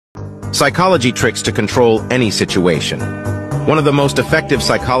Psychology tricks to control any situation. One of the most effective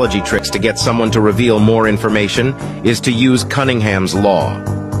psychology tricks to get someone to reveal more information is to use Cunningham's law.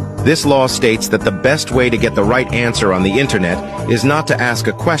 This law states that the best way to get the right answer on the internet is not to ask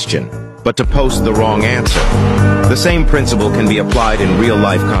a question, but to post the wrong answer. The same principle can be applied in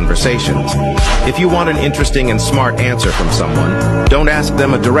real-life conversations. If you want an interesting and smart answer from someone, don't ask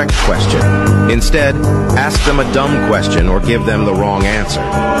them a direct question. Instead, ask them a dumb question or give them the wrong answer.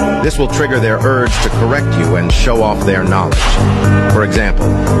 This will trigger their urge to correct you and show off their knowledge. For example,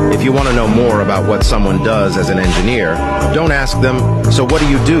 if you want to know more about what someone does as an engineer, don't ask them, "So what do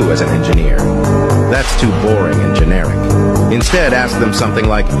you do as an engineer?" That's too boring and generic. Instead, ask them something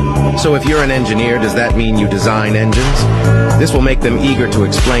like, "So if you're an engineer, does that mean you design engines?" This will make them eager to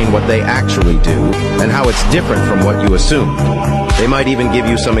explain what they actually do and how it's different from what you assumed. They might even give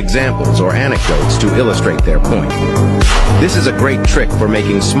you some examples or anecdotes to illustrate their point. This is a great trick for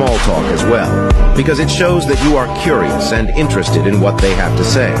making small talk as well, because it shows that you are curious and interested in what they have to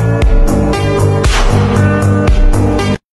say.